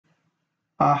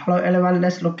Hello everyone,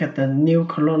 let's look at the new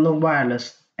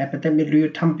coronavirus epidemic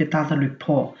real-time data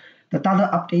report. The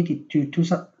data updated to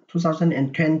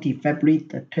 2020 February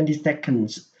the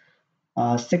 22nd,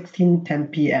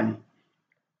 16:10 p.m.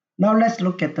 Now let's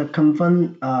look at the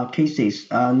confirmed cases.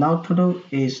 Now total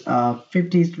is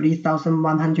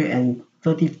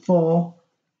 53,134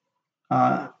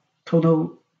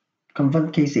 total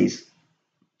confirmed cases.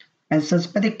 And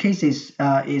suspected cases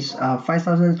is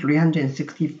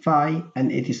 5,365,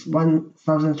 and it is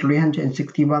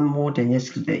 1,361 more than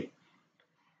yesterday.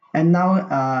 And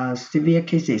now severe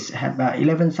cases have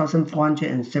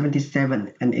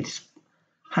 11,477, and it is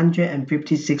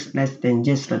 156 less than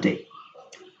yesterday.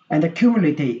 And the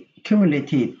cumulative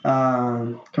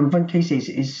confirmed cases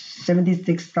is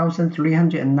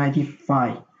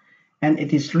 76,395, and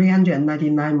it is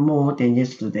 399 more than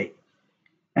yesterday.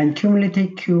 And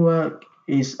cumulative cure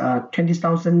is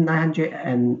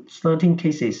 20,913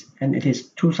 cases, and it is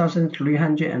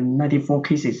 2,394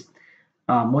 cases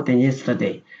more than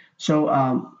yesterday. So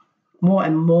more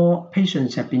and more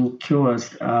patients have been cured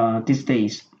these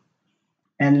days,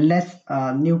 and less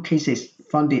new cases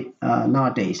found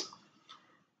nowadays.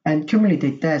 And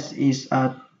cumulative deaths is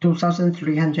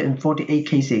 2,348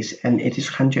 cases, and it is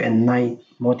 109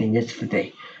 more than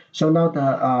yesterday. So now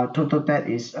the total death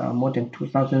is more than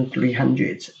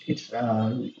 2,300. It's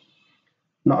not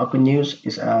a good news.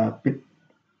 It's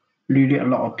really a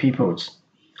lot of people.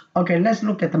 Okay, let's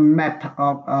look at the map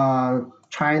of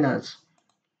China.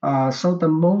 So the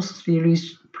most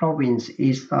serious province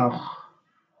is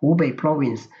Hubei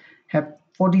province, have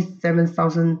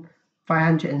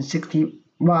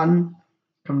 47,561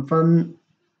 confirmed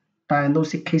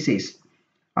diagnostic cases.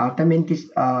 That means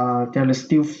there are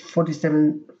still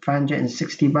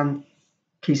 47,561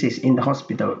 cases in the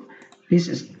hospital. This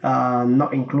is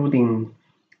not including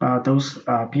those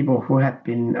people who have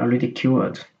been already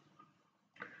cured.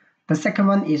 The second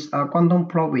one is Guangdong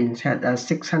province had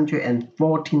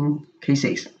 614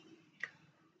 cases.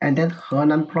 And then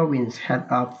Henan province had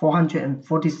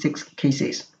 446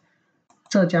 cases.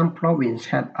 Zhejiang province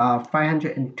had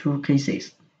 502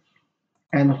 cases.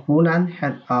 And Henan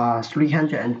had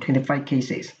 325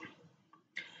 cases.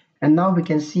 And now we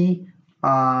can see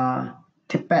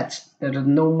Tibet, there are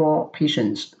no more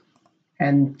patients,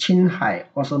 and Qinghai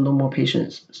also no more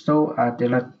patients. So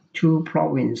there are two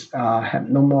provinces have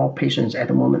no more patients at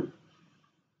the moment.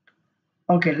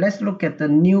 Okay, let's look at the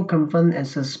new confirmed and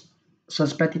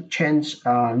suspected trends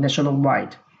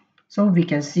nationwide. So we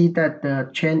can see that the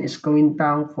trend is going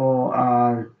down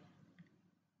for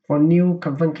new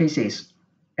confirmed cases.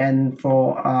 And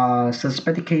for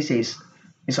suspected cases,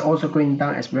 it's also going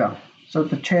down as well. So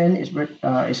the trend is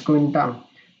going down.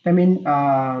 That means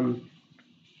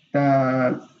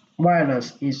the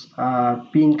virus is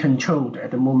being controlled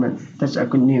at the moment. That's a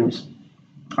good news.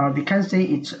 We can't say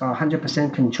it's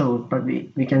 100% controlled, but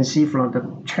we can see from the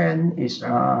trend is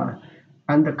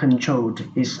under control.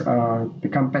 Is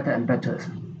become better and better.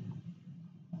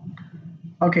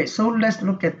 Okay, so let's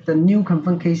look at the new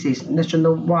confirmed cases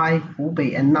nationwide,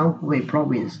 Hubei and non-Hubei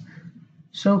province.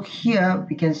 So here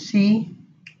we can see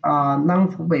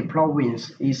non-Hubei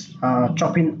province is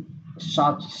dropping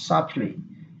sharply,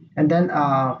 and then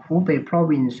Hubei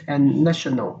province and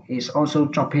national is also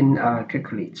dropping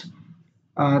quickly.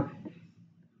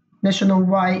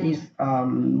 Nationwide is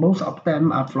most of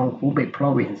them are from Hubei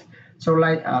province. So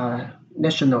like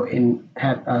national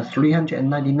had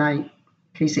 399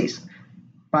 cases.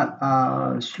 But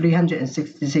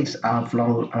 366 are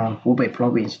from Hubei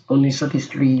province, only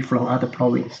 33 from other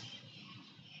province.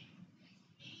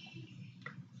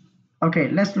 Okay,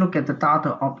 let's look at the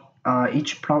data of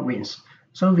each province.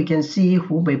 So we can see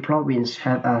Hubei province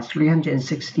had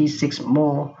 366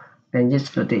 more than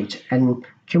yesterday, and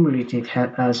cumulative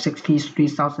had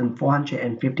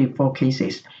 63,454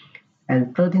 cases,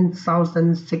 and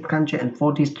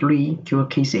 13,643 cure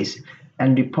cases,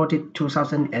 and reported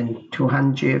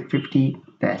 2,250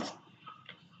 deaths.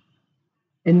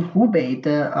 In Hubei,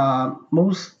 the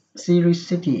most serious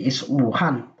city is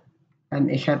Wuhan, and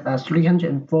it had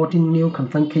 314 new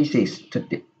confirmed cases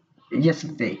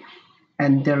yesterday,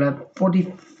 and there are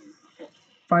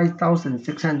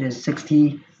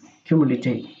 45,660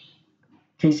 cumulative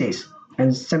cases,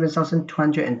 and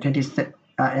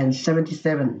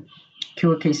 7,277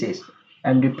 cure cases,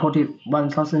 and reported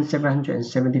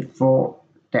 1,774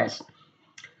 deaths.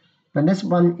 The next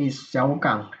one is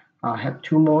Zhejiang, have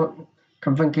two more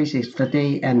confirmed cases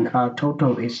today, and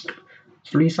total is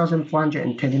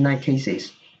 3,429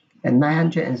 cases, and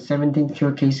 917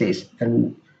 cure cases,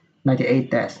 and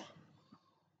 98 deaths.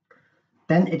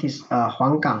 Then it is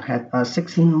Guangdong had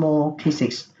 16 more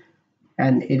cases,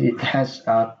 and it has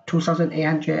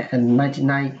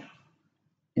 2,899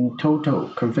 in total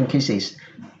confirmed cases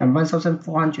and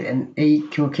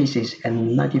 1,408 cure cases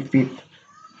and 95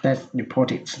 deaths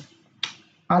reported.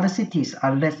 Other cities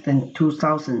are less than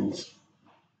 2,000.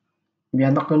 We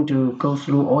are not going to go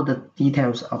through all the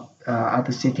details of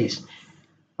other cities.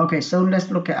 Okay, so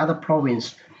let's look at other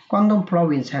province. Guangdong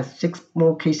province has 6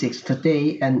 more cases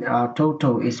today, and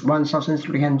total is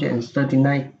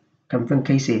 1,339 confirmed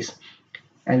cases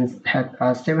and had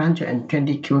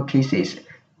 720 cure cases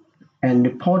and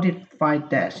reported 5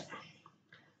 deaths.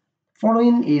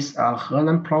 Following is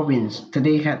Henan province.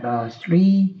 Today had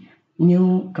 3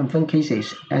 new confirmed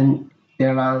cases, and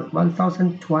there are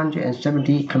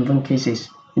 1,270 confirmed cases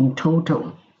in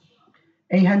total.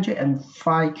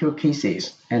 805 cure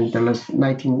cases, and there was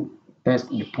 19 deaths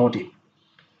reported.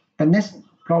 The next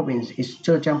province is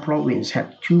Zhejiang province,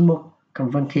 had 2 more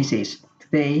confirmed cases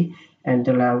today, and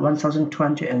there are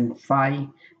 1,205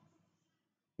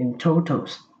 in total.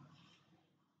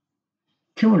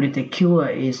 Cumulative cure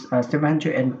is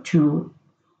 702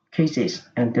 cases,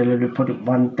 and there are reported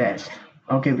 1 death.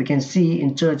 Okay, we can see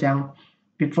in Zhejiang,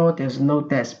 before there's no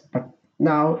death, but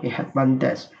now it had 1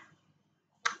 death.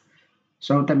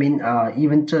 So that means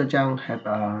even Zhejiang had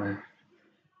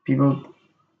people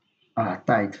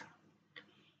died.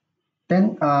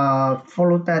 Then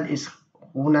follow that is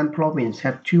Henan province,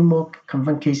 had 2 more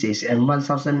confirmed cases and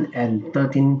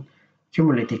 1,013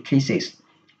 cumulative cases.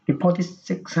 Reported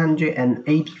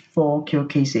 684 cure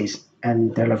cases,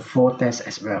 and there are 4 deaths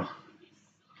as well.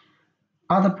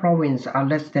 Other provinces are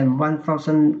less than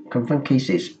 1,000 confirmed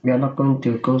cases. We are not going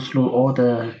to go through all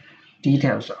the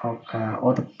details of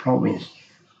all the provinces.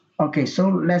 Okay, so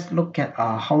let's look at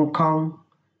Hong Kong.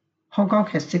 Hong Kong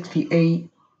has 68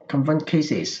 confirmed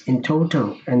cases in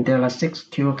total, and there are 6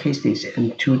 cure cases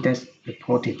and 2 deaths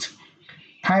reported.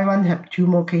 Taiwan have 2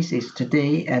 more cases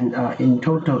today, and in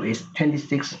total is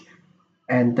 26,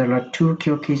 and there are 2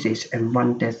 cure cases and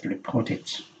 1 death reported.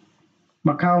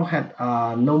 Macau had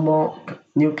no more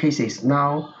new cases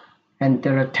now, and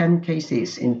there are 10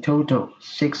 cases in total,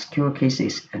 6 cure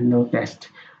cases and no deaths.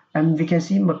 And we can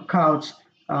see Macau,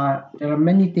 there are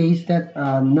many days that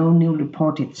no new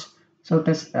reported, so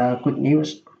that's good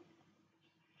news.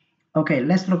 Okay,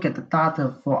 let's look at the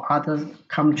data for other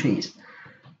countries.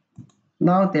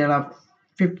 Now there are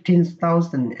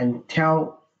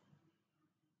 15,012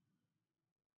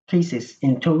 cases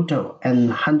in total and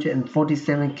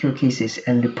 147 cure cases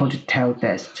and reported 12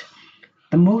 deaths.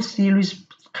 The most serious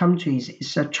countries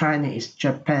is China, is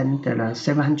Japan. There are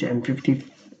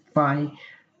 755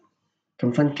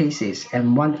 confirmed cases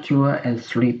and 1 cure and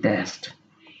 3 deaths.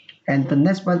 And the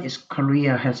next one is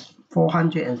Korea, has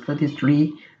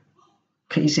 433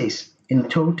 cases in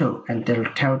total, and there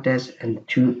are 12 deaths and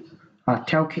 12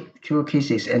 cure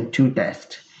cases and 2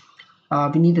 deaths.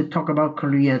 We need to talk about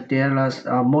Korea. There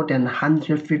are more than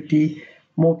 150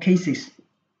 more cases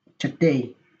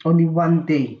today. Only one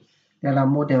day, there are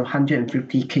more than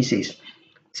 150 cases.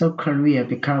 So Korea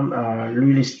become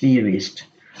really serious.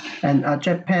 And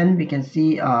Japan, we can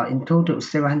see in total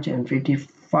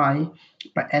 755,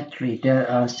 but actually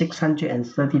there are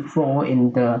 634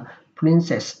 in the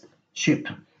princess ship.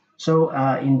 So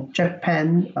in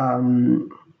Japan,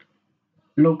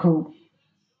 local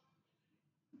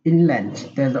inland,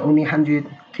 there's only 100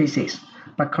 cases,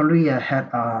 but Korea had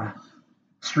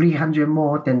 300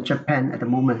 more than Japan at the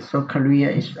moment. So Korea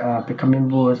is becoming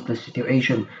worse, the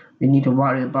situation. We need to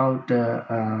worry about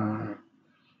the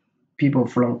people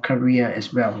from Korea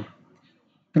as well.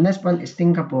 The next one is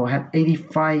Singapore, had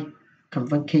 85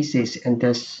 confirmed cases, and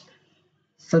there's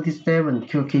 37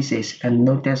 cure cases and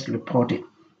no deaths reported.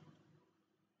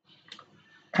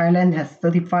 Thailand has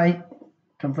 35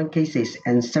 confirmed cases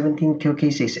and 17 cure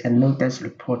cases and no deaths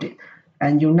reported.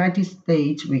 And United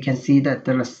States, we can see that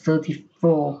there are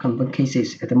 34 confirmed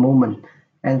cases at the moment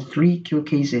and 3 cure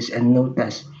cases and no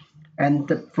deaths.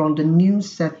 And from the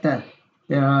news said that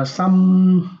there are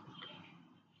some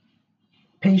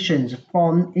patients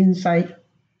found inside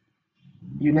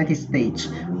United States.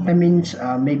 That means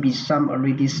maybe some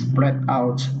already spread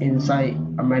out inside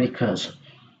Americas.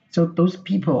 So those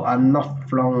people are not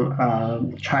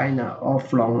from China or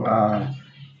from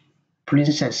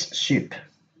princess ship,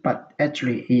 but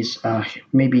actually is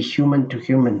maybe human to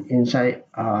human inside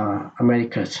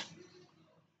Americas.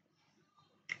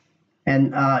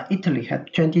 And Italy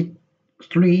had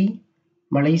 23,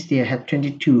 Malaysia had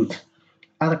 22.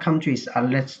 Other countries are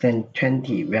less than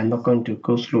 20. We are not going to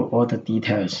go through all the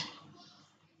details.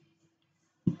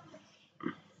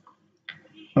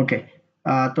 Okay,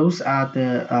 those are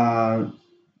the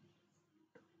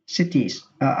cities,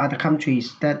 other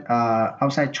countries that are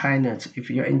outside China. If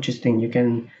you're interested, you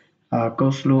can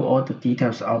go through all the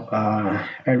details of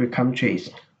every countries.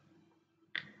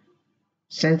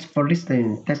 Thanks for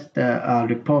listening. That's the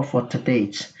report for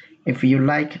today. If you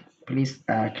like, please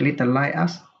click the like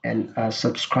us and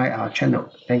subscribe our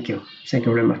channel. Thank you. Thank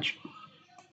you very much.